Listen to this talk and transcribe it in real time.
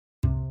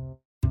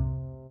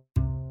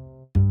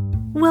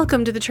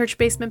Welcome to the Church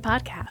Basement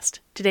Podcast.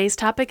 Today's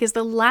topic is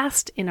the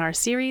last in our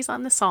series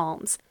on the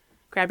Psalms.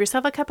 Grab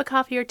yourself a cup of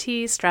coffee or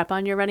tea, strap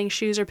on your running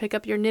shoes or pick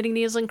up your knitting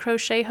needles and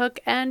crochet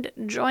hook, and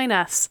join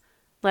us.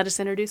 Let us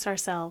introduce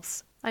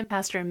ourselves. I'm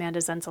Pastor Amanda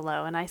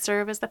Zenzalo, and I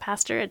serve as the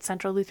pastor at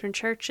Central Lutheran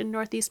Church in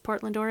Northeast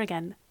Portland,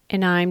 Oregon.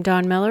 And I'm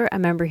Dawn Miller, a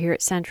member here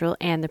at Central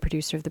and the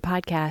producer of the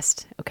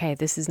podcast. Okay,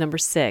 this is number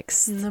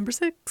 6. Number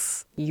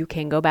 6. You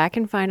can go back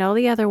and find all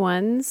the other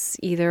ones,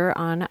 either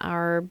on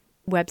our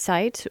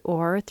website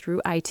or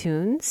through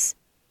iTunes.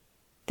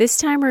 This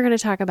time we're going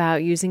to talk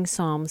about using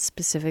Psalms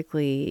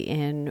specifically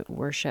in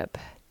worship.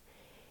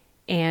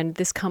 And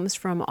this comes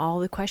from all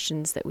the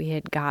questions that we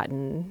had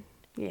gotten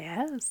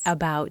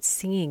about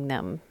singing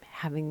them,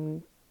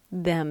 having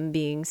them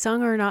being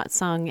sung or not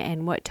sung,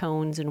 and what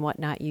tones and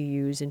whatnot you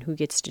use, and who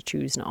gets to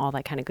choose, and all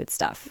that kind of good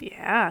stuff.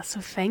 Yeah,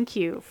 so thank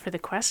you for the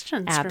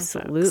questions.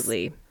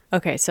 Absolutely. From folks.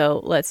 Okay,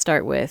 so let's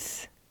start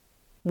with,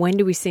 when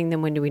do we sing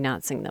them, when do we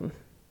not sing them?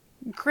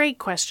 Great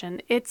question.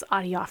 It's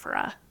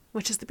adiaphora,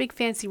 which is the big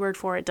fancy word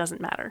for it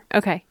doesn't matter.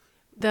 Okay.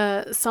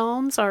 The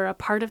Psalms are a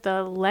part of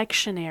the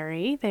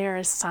lectionary. They are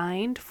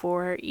assigned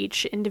for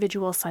each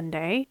individual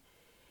Sunday,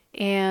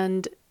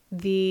 and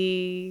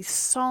the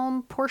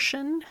Psalm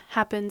portion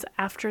happens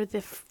after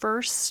the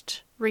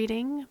first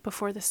reading,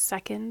 before the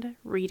second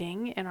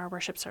reading in our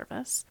worship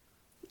service.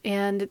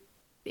 And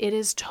it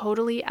is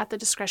totally at the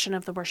discretion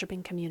of the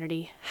worshiping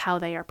community how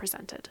they are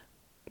presented.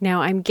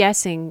 Now, I'm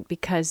guessing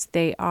because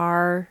they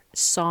are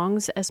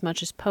songs as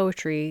much as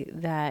poetry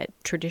that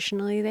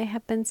traditionally they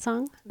have been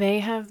sung? They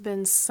have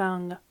been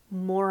sung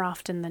more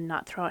often than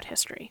not throughout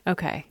history.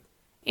 Okay.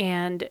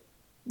 And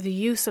the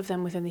use of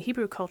them within the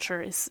Hebrew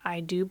culture is,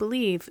 I do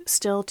believe,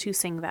 still to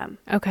sing them.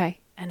 Okay.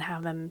 And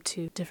have them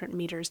to different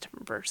meters,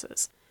 different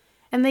verses.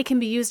 And they can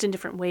be used in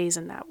different ways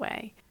in that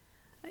way.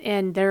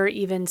 And there are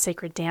even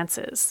sacred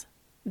dances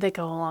that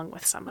go along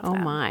with some of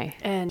them. Oh my.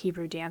 And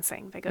Hebrew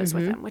dancing that goes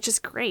with them, which is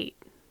great.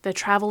 The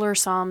traveler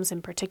psalms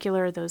in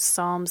particular, those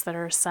psalms that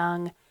are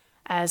sung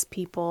as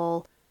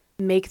people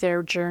make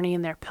their journey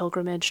and their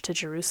pilgrimage to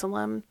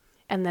Jerusalem.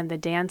 And then the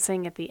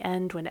dancing at the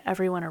end when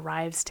everyone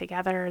arrives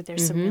together.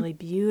 There's some really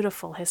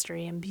beautiful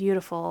history and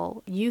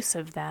beautiful use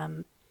of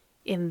them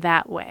in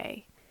that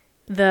way.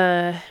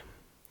 The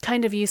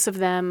kind of use of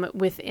them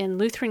within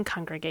Lutheran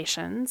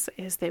congregations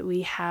is that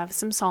we have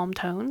some psalm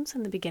tones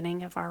in the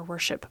beginning of our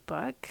worship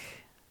book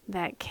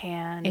that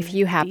can If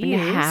you happen be to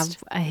used.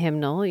 have a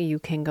hymnal, you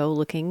can go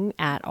looking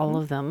at all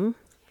of them.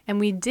 And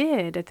we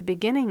did at the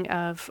beginning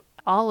of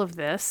all of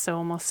this, so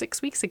almost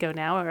 6 weeks ago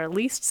now, or at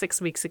least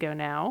 6 weeks ago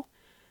now,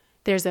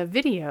 there's a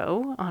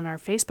video on our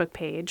Facebook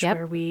page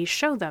where we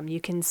show them.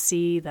 You can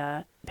see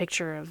the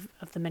picture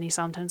of the many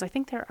psalm tones. I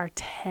think there are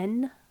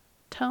 10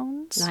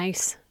 tones.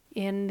 Nice.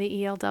 In the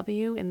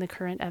ELW, in the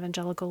current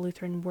Evangelical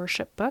Lutheran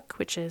Worship Book,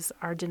 which is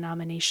our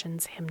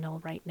denomination's hymnal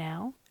right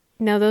now.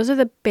 Now, those are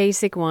the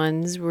basic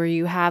ones where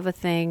you have a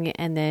thing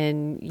and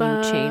then you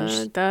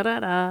change.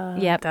 Da-da-da,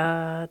 Yep.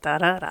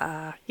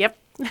 da-da-da-da. Yep.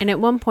 And at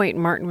one point,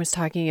 Martin was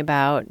talking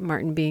about,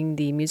 Martin being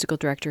the musical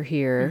director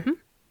here,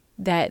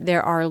 that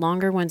there are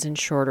longer ones and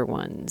shorter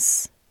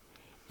ones.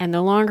 And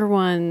the longer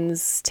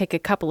ones take a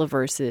couple of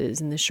verses,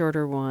 and the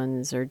shorter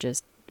ones are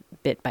just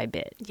bit by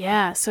bit.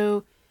 Yeah,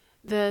 so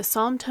the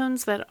psalm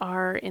tones that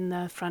are in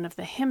the front of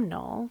the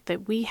hymnal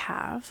that we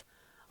have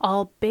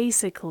all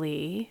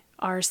basically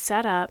are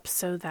set up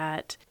so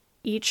that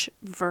each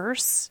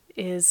verse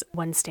is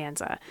one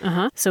stanza.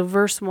 So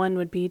verse 1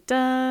 would be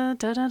da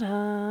da da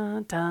da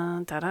da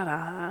da da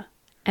da.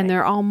 And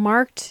they're all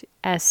marked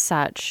as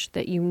such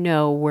that you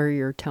know where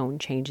your tone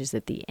changes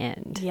at the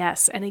end.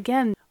 Yes, and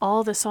again,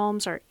 all the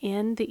psalms are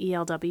in the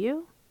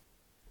ELW,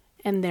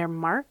 and they're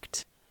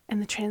marked,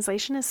 and the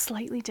translation is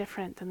slightly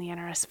different than the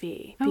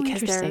NRSV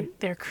because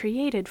they're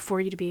created for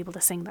you to be able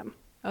to sing them.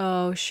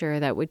 Oh, sure,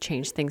 that would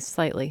change things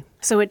slightly.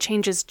 So it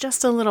changes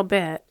just a little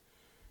bit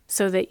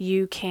so that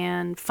you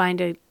can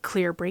find a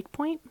clear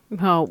breakpoint.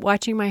 Oh,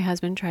 watching my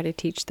husband try to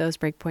teach those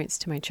breakpoints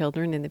to my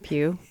children in the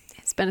pew,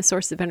 it's been a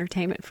source of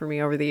entertainment for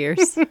me over the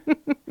years.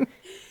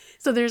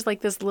 So there's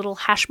like this little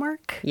hash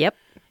mark. Yep.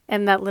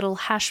 And that little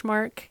hash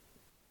mark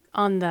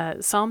on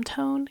the psalm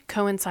tone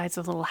coincides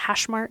with a little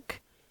hash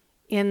mark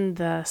in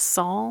the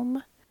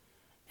psalm.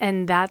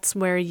 And that's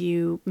where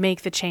you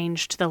make the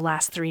change to the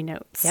last 3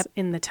 notes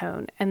in the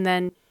tone. And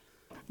then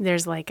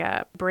there's like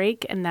a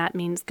break, and that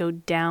means go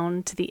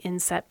down to the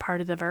inset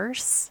part of the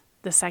verse,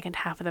 the second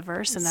half of the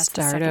verse, and that's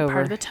the second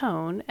part of the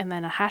tone, and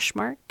then a hash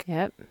mark.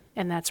 Yep.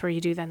 And that's where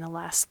you do then the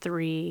last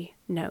 3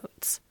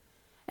 notes.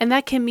 And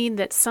that can mean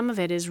that some of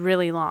it is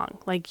really long.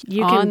 Like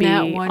you can be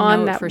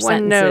on that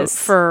one note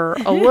for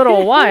a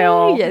little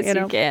while. Yes,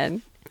 you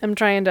can. I'm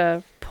trying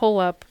to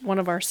pull up one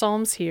of our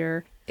psalms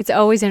here. It's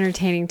always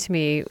entertaining to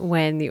me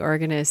when the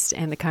organist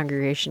and the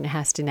congregation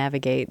has to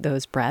navigate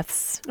those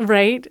breaths.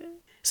 Right?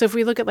 So if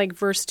we look at like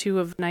verse 2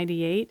 of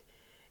 98,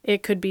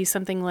 it could be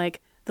something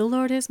like, "The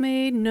Lord has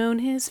made known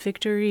his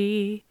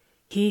victory.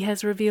 He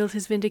has revealed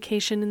his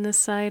vindication in the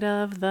sight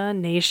of the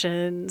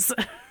nations."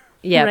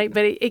 Yeah. Right?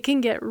 But it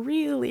can get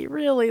really,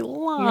 really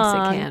long. Yes,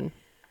 it can.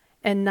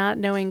 and not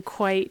knowing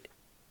quite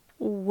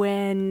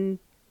when.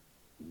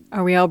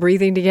 Are we all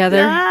breathing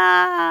together?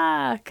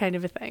 Kind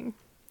of a thing.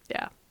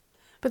 Yeah.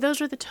 But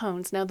those are the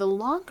tones. Now, the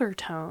longer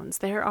tones,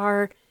 there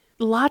are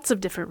lots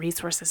of different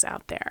resources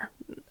out there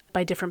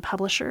by different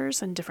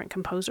publishers and different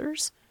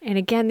composers. And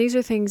again, these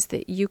are things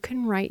that you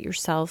can write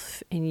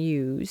yourself and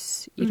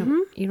use.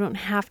 You don't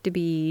have to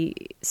be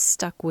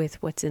stuck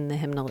with what's in the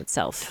hymnal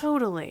itself.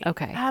 Totally.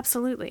 Okay.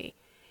 Absolutely.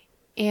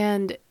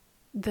 And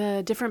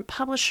the different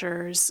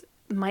publishers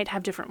might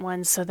have different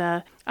ones.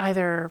 So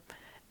either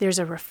there's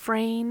a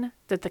refrain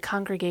that the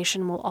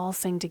congregation will all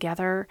sing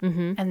together,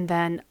 and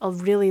then a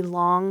really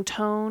long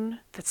tone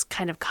that's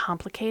kind of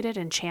complicated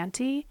and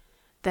chanty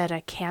that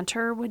a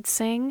cantor would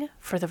sing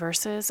for the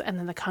verses, and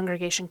then the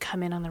congregation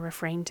come in on the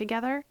refrain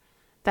together.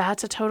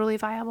 That's a totally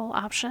viable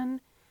option.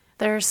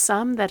 There are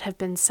some that have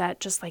been set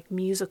just like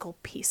musical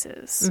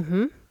pieces.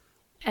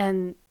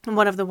 And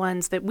one of the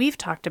ones that we've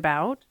talked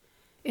about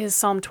is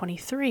Psalm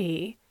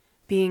 23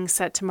 being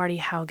set to Marty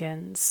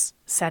Haugen's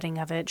setting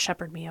of it,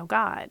 Shepherd Me, O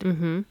God.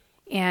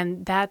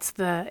 And that's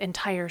the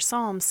entire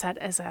psalm set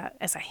as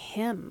a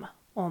hymn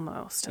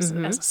almost, as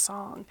a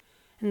song.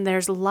 And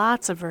there's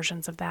lots of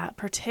versions of that,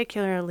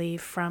 particularly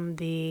from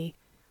the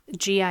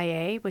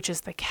GIA, which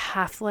is the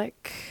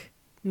Catholic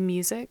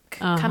Music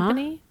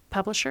Company,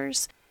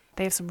 publishers.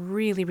 They have some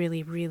really,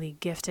 really, really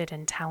gifted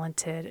and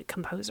talented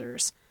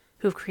composers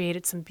who've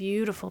created some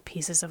beautiful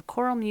pieces of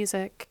choral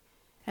music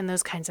and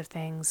those kinds of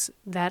things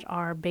that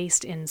are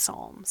based in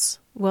psalms.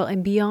 Well,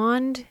 and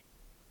beyond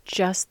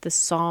just the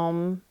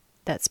psalm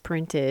that's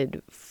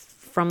printed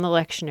from the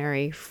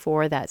lectionary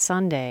for that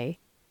Sunday,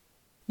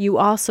 you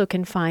also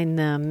can find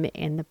them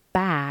in the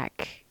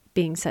back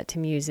being set to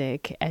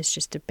music as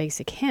just a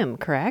basic hymn,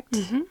 correct?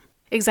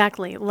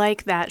 Exactly.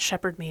 Like that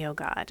Shepherd Me, O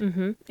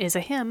God is a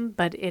hymn,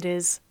 but it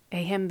is a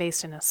hymn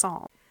based in a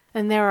psalm.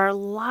 And there are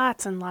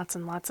lots and lots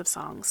and lots of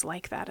songs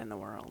like that in the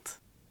world.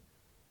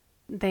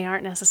 They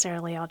aren't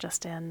necessarily all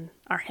just in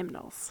our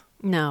hymnals.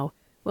 No.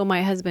 Well,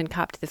 my husband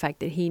copped the fact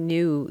that he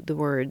knew the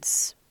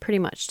words pretty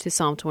much to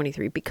Psalm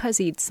 23 because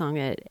he'd sung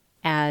it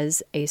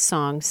as a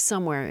song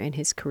somewhere in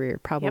his career,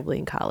 probably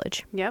in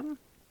college. Yep.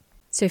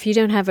 So if you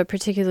don't have a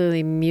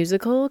particularly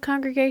musical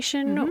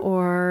congregation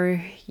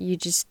or you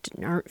just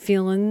aren't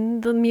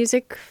feeling the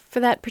music for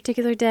that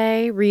particular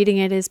day, reading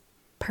it is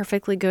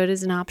perfectly good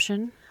as an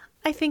option.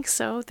 I think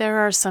so. There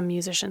are some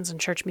musicians and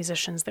church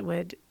musicians that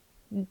would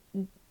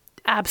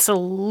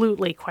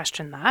absolutely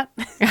question that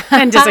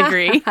and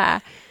disagree.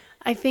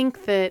 I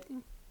think that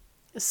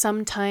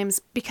sometimes,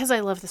 because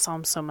I love the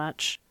Psalms so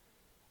much,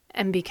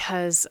 and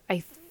because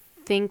I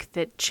think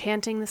that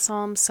chanting the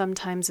Psalms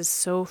sometimes is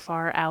so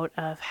far out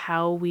of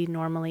how we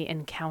normally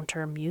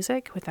encounter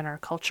music within our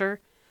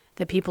culture,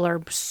 that people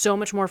are so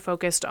much more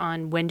focused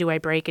on when do I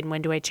break and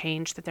when do I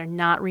change, that they're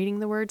not reading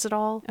the words at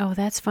all. Oh,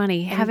 that's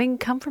funny. Having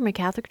come from a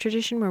Catholic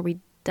tradition where I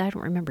don't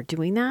remember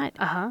doing that,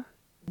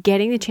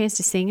 getting the chance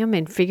to sing them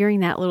and figuring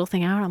that little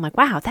thing out, I'm like,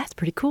 wow, that's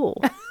pretty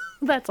cool.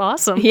 That's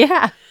awesome.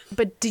 Yeah.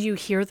 But do you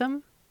hear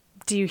them?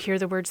 Do you hear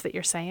the words that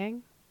you're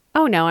saying?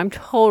 Oh, no, I'm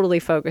totally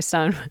focused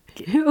on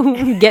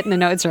getting the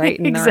notes right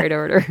in the right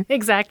order.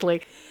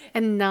 Exactly.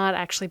 And not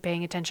actually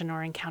paying attention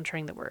or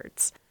encountering the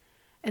words.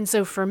 And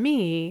so for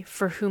me,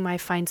 for whom I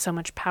find so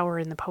much power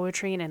in the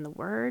poetry and in the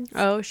words,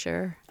 oh,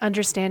 sure,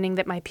 understanding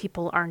that my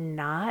people are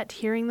not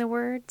hearing the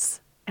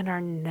words and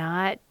are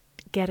not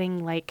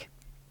getting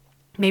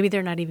maybe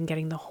they're not even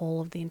getting the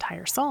whole of the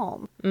entire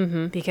psalm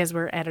because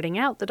we're editing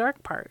out the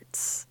dark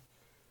parts.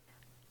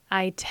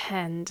 I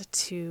tend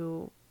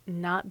to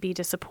not be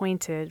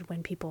disappointed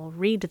when people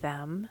read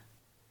them,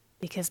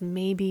 because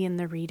maybe in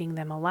the reading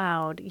them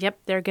aloud,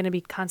 they're going to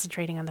be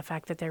concentrating on the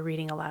fact that they're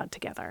reading aloud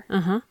together.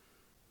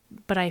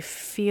 But I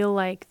feel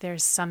like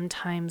there's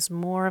sometimes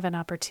more of an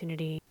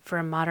opportunity for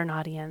a modern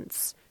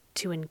audience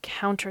to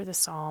encounter the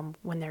psalm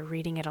when they're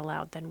reading it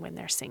aloud than when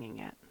they're singing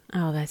it.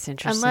 Oh, that's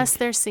interesting. Unless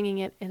they're singing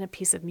it in a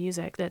piece of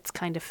music that's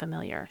kind of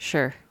familiar.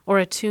 Sure. Or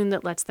a tune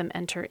that lets them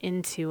enter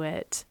into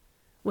it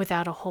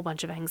without a whole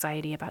bunch of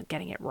anxiety about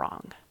getting it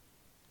wrong.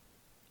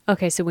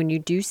 Okay, so when you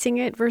do sing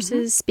it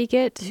versus speak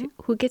it,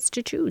 who gets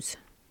to choose?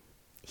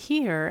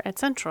 Here at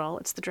Central,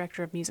 it's the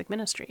director of music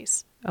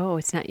ministries. Oh,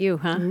 it's not you,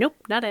 huh? Nope,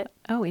 not it.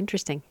 Oh,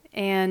 interesting.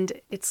 And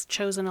it's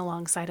chosen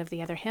alongside of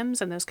the other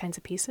hymns and those kinds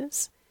of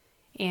pieces.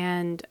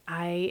 And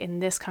I, in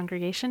this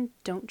congregation,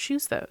 don't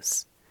choose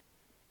those.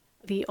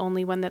 The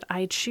only one that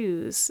I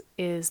choose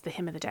is the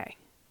hymn of the day.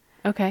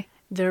 Okay.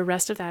 The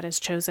rest of that is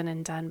chosen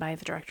and done by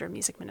the director of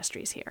music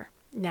ministries here.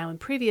 Now, in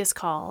previous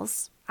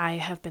calls, I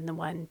have been the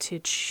one to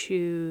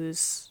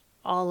choose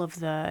all of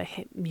the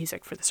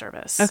music for the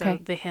service. Okay.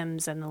 So the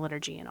hymns and the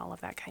liturgy and all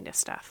of that kind of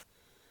stuff.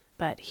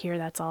 But here,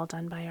 that's all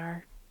done by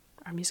our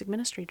music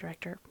ministry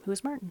director, who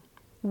is Martin.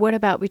 What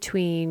about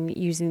between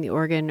using the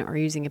organ or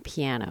using a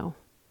piano?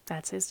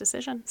 That's his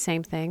decision.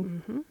 Same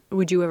thing?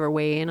 Would you ever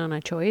weigh in on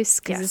a choice?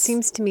 Because it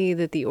seems to me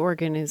that the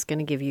organ is going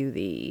to give you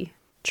the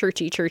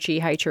churchy,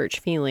 high church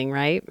feeling,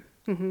 right?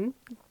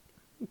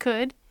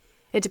 Could.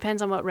 It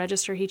depends on what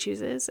register he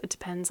chooses. It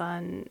depends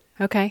on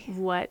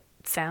what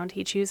sound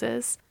he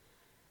chooses.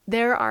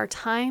 There are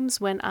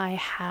times when I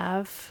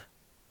have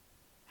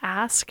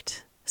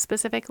asked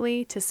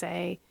specifically to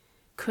say,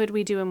 could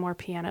we do a more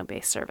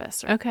piano-based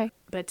service? Okay.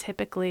 But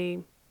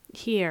typically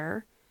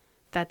here,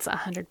 that's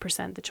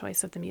 100% the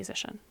choice of the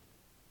musician.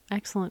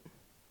 Excellent.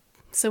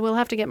 So we'll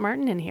have to get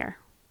Martin in here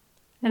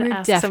and We're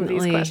ask definitely some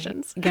of these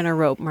questions. going to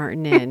rope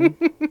Martin in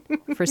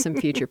for some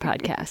future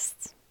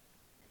podcasts.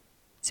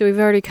 So we've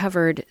already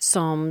covered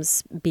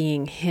psalms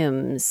being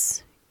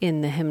hymns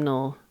in the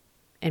hymnal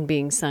and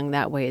being sung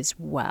that way as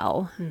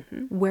well.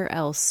 Mm-hmm. Where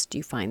else do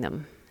you find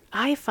them?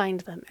 I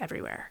find them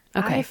everywhere.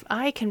 Okay.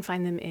 I can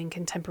find them in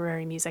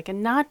contemporary music,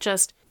 and not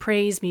just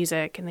praise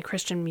music in the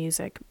Christian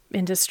music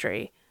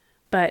industry,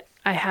 but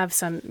I have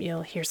some,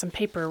 you'll hear some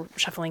paper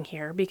shuffling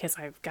here because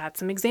I've got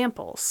some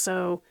examples.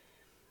 So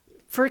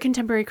for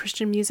contemporary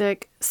Christian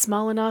music,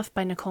 Small Enough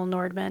by Nicole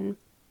Nordman,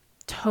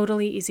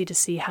 totally easy to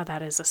see how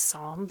that is a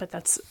psalm, but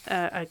that's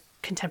a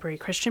contemporary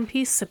Christian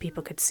piece, so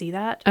people could see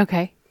that.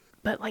 Okay.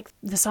 But like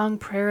the song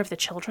Prayer of the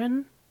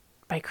Children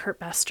by Kurt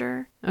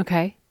Bester,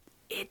 Okay.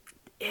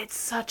 it's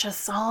such a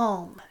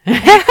psalm.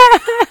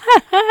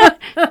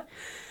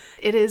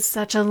 It is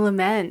such a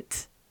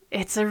lament.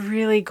 It's a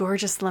really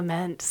gorgeous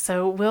lament.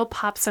 So we'll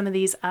pop some of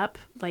these up,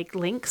 like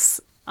links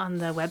on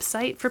the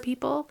website for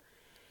people.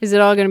 Is it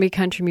all going to be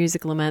country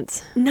music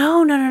laments?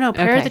 No. Prayer of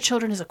Okay. the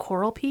Children is a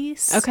choral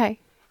piece. Okay.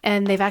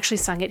 And they've actually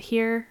sung it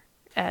here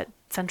at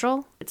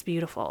Central. It's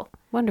beautiful.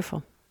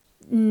 Wonderful.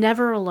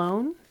 Never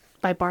Alone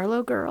by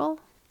Barlow Girl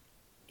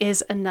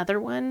is another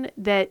one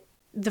that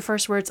the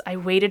first words, I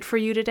waited for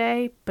you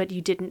today, but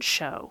you didn't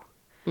show.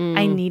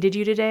 I needed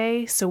you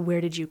today, so where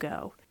did you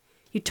go?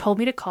 You told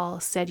me to call,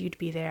 said you'd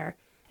be there,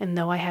 and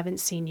though I haven't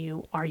seen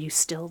you, are you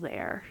still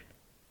there?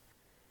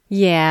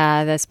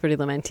 Yeah, that's pretty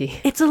lamenty.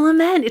 It's a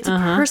lament. It's a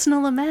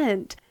personal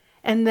lament.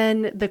 And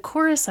then the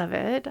chorus of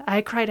it,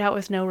 I cried out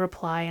with no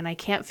reply, and I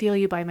can't feel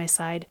you by my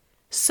side.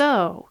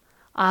 So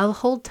I'll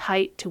hold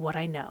tight to what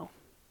I know.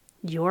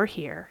 You're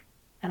here,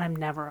 and I'm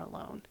never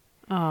alone.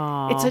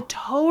 Oh, It's a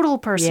total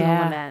personal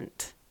Yeah.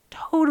 lament.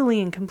 Totally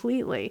and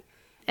completely.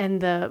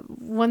 And the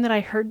one that I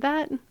heard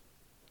that,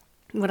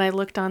 when I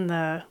looked on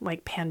the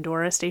like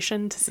Pandora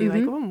station to see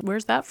like, oh,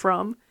 where's that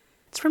from?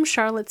 It's from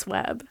Charlotte's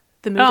Web,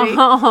 the movie.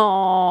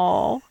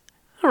 Oh,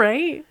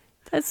 Right?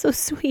 that's so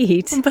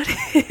sweet. But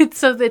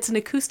it's an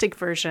acoustic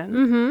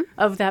version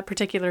of that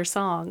particular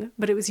song,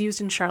 but it was used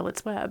in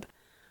Charlotte's Web.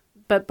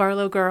 But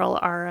Barlow Girl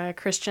are a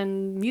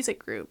Christian music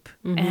group,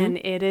 and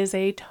it is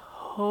a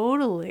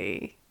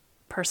totally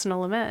personal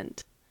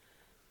lament.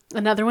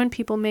 Another one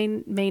people may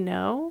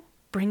know,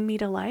 Bring Me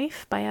to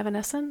Life by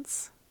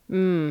Evanescence.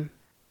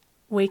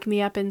 Wake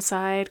me up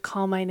inside,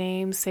 call my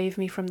name, save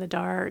me from the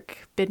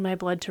dark, bid my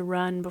blood to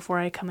run before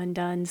I come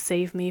undone,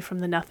 save me from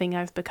the nothing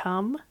I've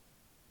become.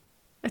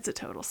 It's a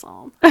total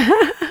psalm.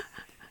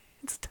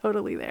 It's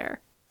totally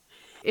there.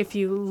 If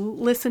you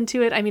listen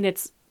to it, I mean,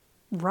 it's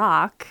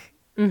rock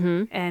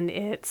and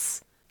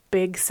it's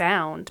big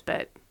sound,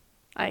 but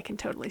I can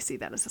totally see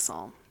that as a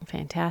psalm.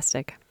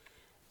 Fantastic.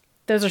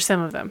 Those are some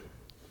of them.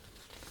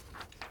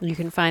 You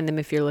can find them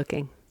if you're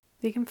looking.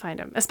 You can find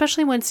them,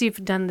 especially once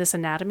you've done this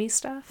anatomy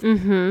stuff.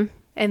 And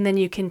then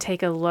you can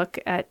take a look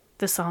at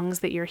the songs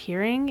that you're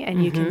hearing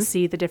and you can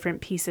see the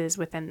different pieces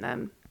within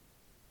them.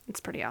 It's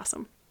pretty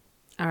awesome.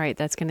 All right,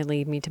 that's going to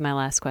lead me to my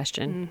last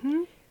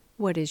question.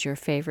 What is your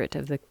favorite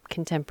of the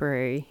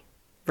contemporary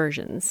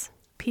versions?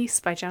 Peace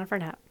by Jennifer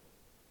Knapp.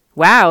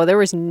 Wow, there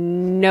was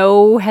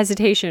no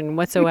hesitation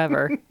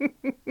whatsoever.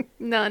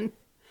 None.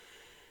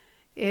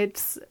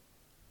 It's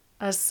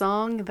a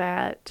song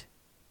that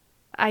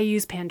I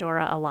use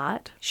Pandora a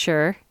lot.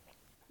 Sure.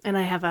 And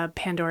I have a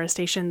Pandora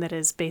station that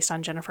is based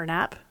on Jennifer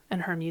Knapp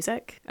and her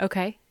music.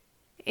 Okay.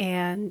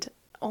 And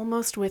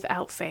almost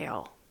without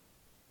fail,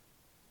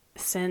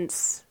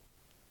 since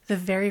the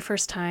very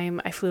first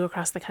time I flew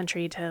across the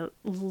country to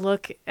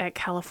look at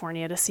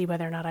California to see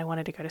whether or not I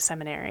wanted to go to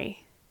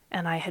seminary,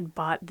 and I had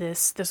bought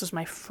this was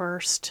my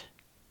first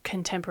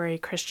contemporary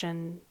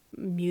Christian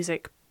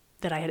music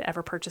that I had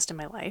ever purchased in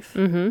my life.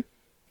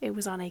 It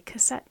was on a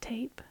cassette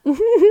tape.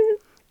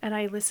 And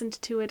I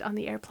listened to it on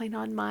the airplane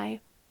on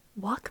my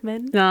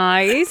Walkman.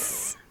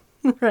 Nice.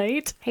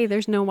 Right? Hey,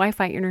 there's no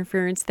Wi-Fi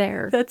interference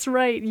there. That's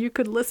right. You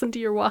could listen to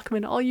your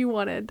Walkman all you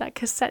wanted. That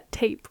cassette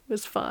tape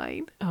was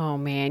fine. Oh,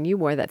 man, you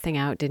wore that thing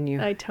out, didn't you?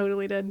 I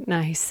totally did.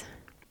 Nice.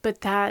 But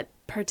that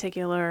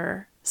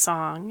particular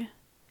song,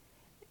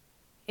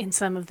 in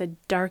some of the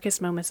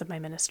darkest moments of my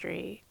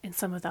ministry, in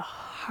some of the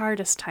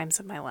hardest times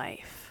of my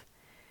life,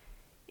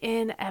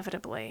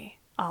 inevitably,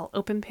 I'll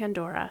open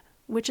Pandora,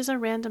 which is a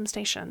random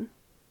station,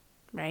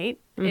 right?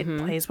 It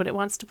plays what it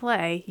wants to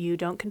play. You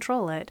don't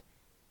control it.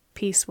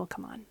 Peace will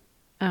come on.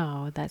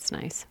 Oh, that's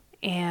nice.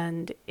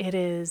 And it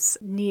is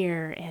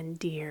near and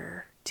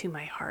dear to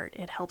my heart.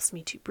 It helps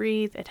me to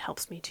breathe. It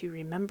helps me to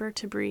remember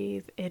to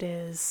breathe. It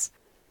is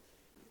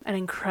an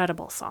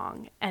incredible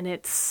song. And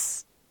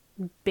it's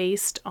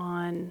based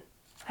on,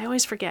 I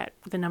always forget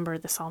the number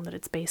of the psalm that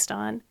it's based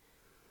on,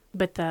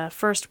 But the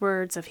first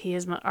words of He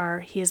is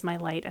my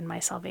light and my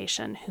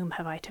salvation, whom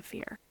have I to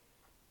fear?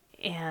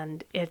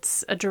 And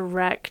it's a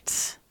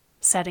direct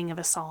setting of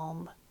a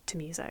psalm to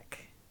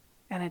music.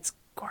 And it's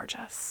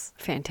gorgeous.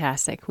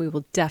 Fantastic. We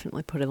will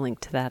definitely put a link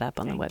to that up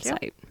on the Thank you.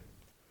 website.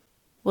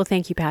 Well,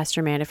 thank you,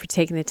 Pastor Amanda, for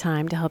taking the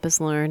time to help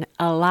us learn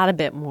a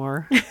bit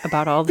more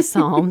about all the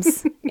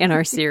Psalms in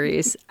our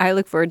series. I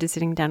look forward to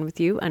sitting down with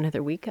you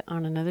another week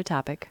on another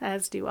topic.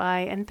 As do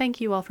I. And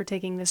thank you all for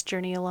taking this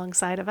journey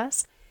alongside of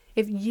us.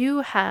 If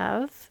you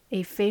have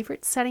a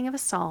favorite setting of a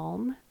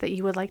psalm that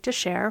you would like to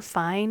share,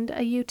 find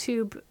a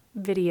YouTube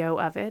video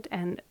of it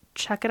and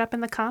chuck it up in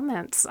the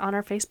comments on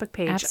our Facebook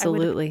page.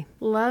 Absolutely. I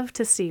would love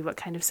to see what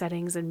kind of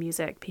settings and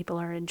music people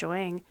are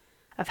enjoying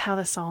of how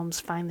the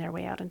Psalms find their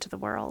way out into the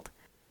world.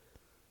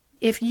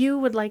 If you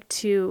would like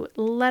to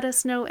let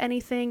us know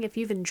anything, if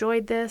you've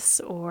enjoyed this,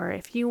 or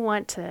if you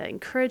want to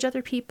encourage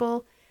other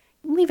people,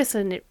 leave us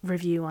a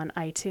review on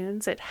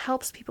iTunes. It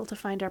helps people to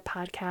find our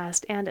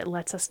podcast, and it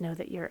lets us know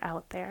that you're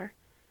out there.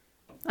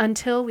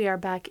 Until we are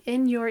back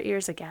in your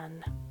ears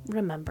again,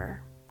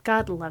 remember,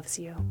 God loves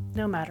you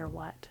no matter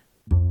what.